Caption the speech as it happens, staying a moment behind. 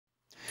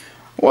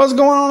What's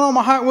going on, all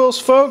my Hot Wheels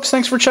folks?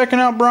 Thanks for checking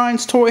out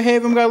Brian's Toy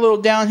Haven. We got a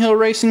little downhill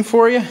racing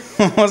for you.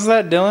 What's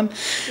that, Dylan?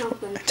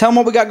 Nothing. Tell them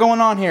what we got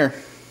going on here.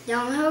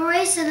 Downhill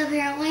racing,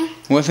 apparently.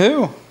 With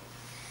who?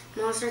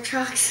 Monster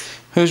trucks.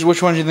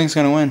 Which one do you think's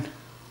gonna win?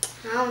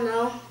 I don't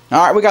know.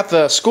 All right, we got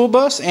the school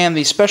bus and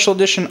the special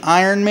edition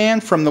Iron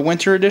Man from the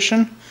winter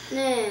edition.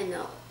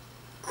 No.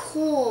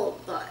 Cool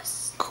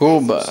bus.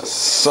 Cool bus.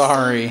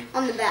 Sorry.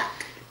 On the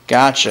back.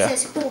 Gotcha. It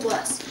says cool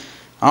bus.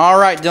 All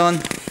right,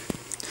 Dylan.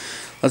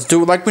 Let's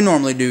do it like we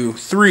normally do.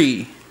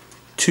 3,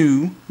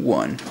 2,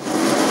 1.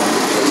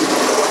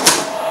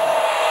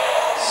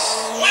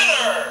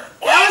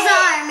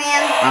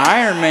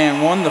 Iron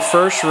Man won the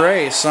first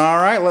race. All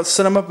right, let's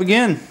set him up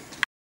again.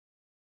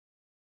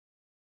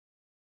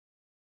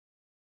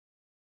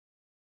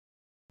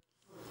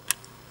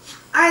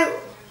 Alright,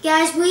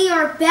 guys, we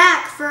are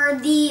back for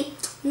the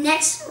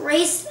next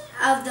race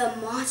of the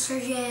Monster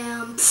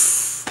Jam.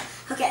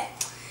 Okay,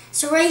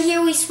 so right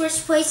here we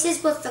switched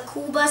places with the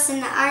cool bus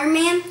and the Iron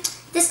Man.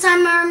 This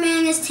time Iron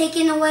Man is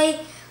taking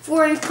away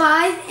 4 and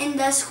 5, and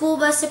the school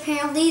bus,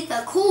 apparently,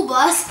 the cool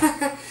bus,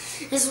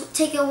 is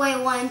taking away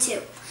 1 and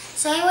 2.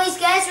 So anyways,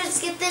 guys, let's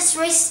get this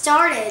race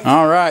started.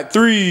 All right,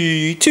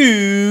 3,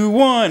 2,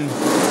 1.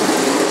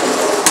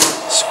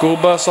 School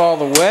bus all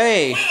the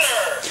way.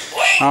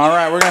 All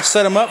right, we're going to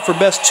set them up for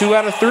best 2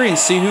 out of 3 and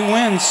see who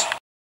wins.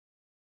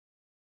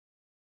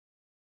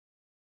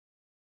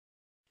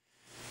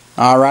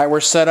 All right,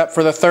 we're set up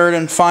for the third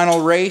and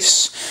final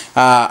race.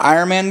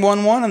 Iron Man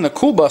won 1 and the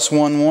cool bus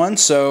won 1.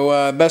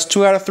 So best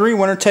 2 out of 3,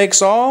 winner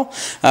takes all.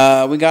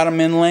 We got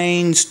them in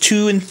lanes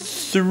 2 and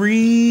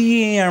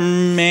 3.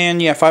 Man,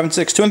 yeah, 5 and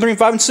 6. 2 and 3 and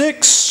 5 and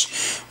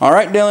 6. All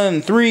right,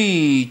 Dylan.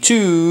 3,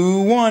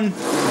 2, 1.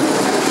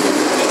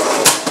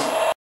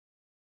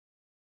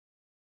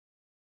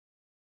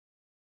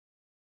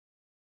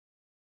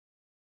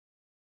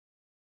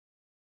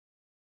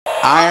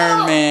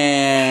 Iron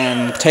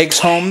Man takes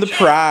home the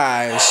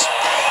prize.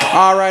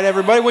 All right,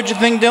 everybody, what'd you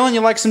think, Dylan?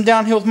 You like some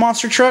downhill with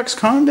monster trucks?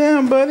 Calm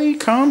down, buddy.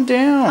 Calm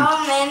down.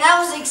 Oh, man, that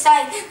was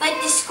exciting.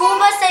 Like, the school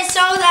bus, I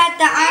saw that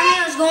the Iron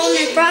Man was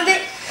going in front of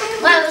it.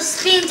 When I was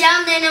speeding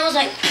down, then it was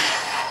like...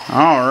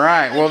 All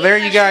right, well, there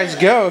you guys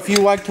go. If you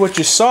liked what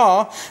you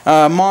saw,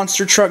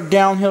 Monster Truck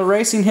Downhill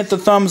Racing, hit the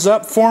thumbs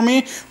up for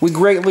me. We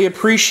greatly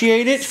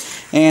appreciate it,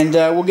 and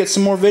we'll get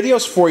some more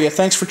videos for you.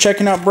 Thanks for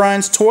checking out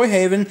Brian's Toy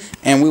Haven,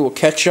 and we will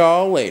catch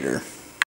y'all later.